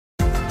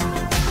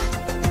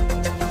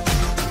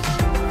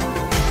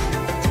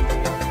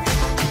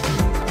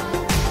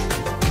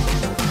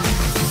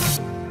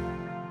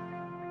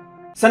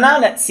So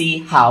now let's see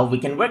how we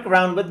can work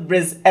around with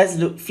Brizz as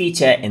loop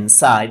feature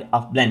inside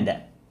of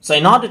Blender. So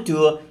in order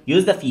to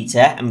use the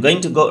feature, I'm going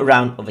to go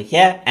around over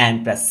here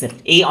and press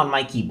Shift A on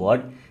my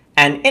keyboard.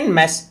 And in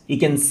Mesh, you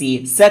can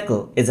see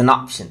circle is an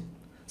option.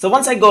 So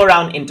once I go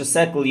around into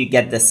circle, you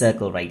get the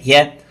circle right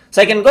here.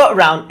 So I can go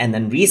around and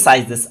then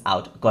resize this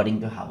out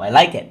according to how I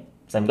like it.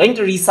 So I'm going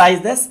to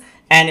resize this.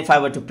 And if I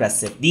were to press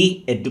Shift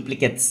D, it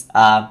duplicates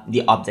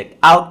the object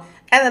out.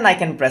 And then I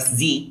can press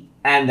Z.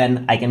 And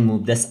then I can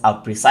move this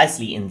out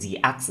precisely in Z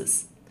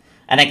axis.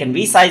 And I can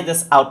resize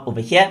this out over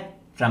here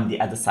from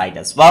the other side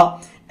as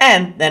well.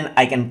 And then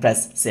I can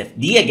press Shift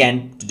D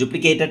again to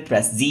duplicate it,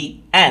 press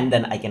Z, and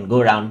then I can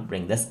go around,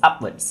 bring this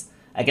upwards.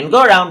 I can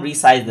go around,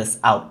 resize this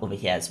out over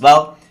here as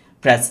well,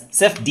 press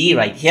Shift D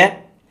right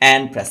here,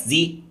 and press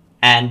Z,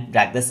 and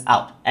drag this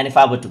out. And if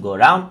I were to go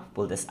around,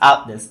 pull this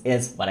out, this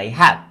is what I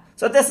have.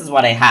 So this is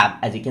what I have,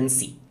 as you can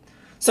see.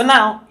 So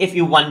now, if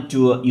you want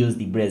to use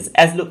the Brizz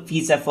as loop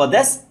feature for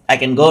this, I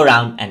can go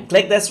around and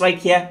click this right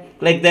here,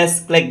 click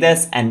this,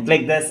 and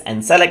click this,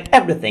 and select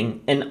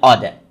everything in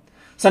order.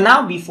 So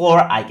now before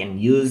I can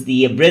use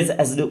the Brizz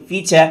as loop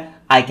feature,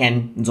 I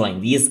can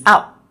join these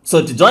out.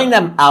 So to join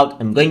them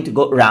out, I'm going to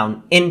go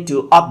around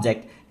into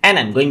Object and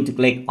I'm going to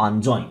click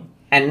on Join.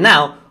 And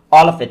now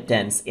all of it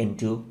turns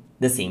into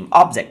the same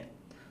object.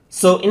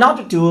 So in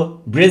order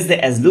to Brizz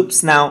the as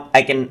loops now,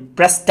 I can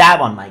press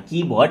Tab on my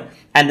keyboard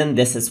and then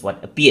this is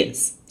what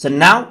appears. So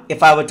now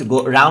if I were to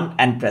go around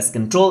and press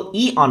Ctrl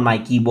E on my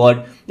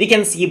keyboard, we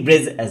can see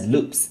Brizz as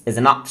loops is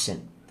an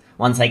option.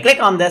 Once I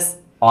click on this,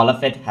 all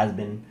of it has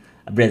been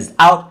Brizzed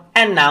out,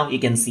 and now you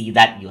can see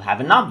that you have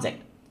an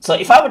object. So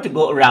if I were to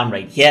go around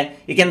right here,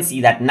 you can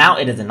see that now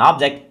it is an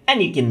object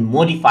and you can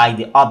modify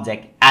the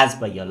object as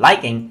per your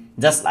liking,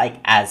 just like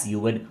as you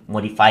would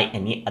modify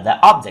any other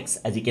objects,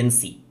 as you can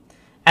see.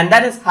 And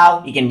that is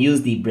how you can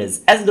use the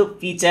Brizz as loop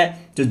feature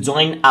to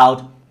join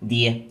out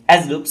the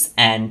as loops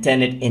and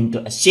turn it into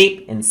a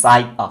shape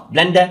inside of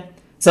Blender.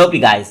 So hope you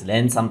guys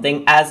learned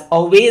something as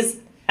always.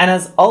 And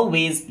as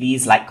always,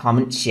 please like,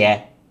 comment,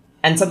 share,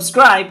 and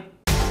subscribe.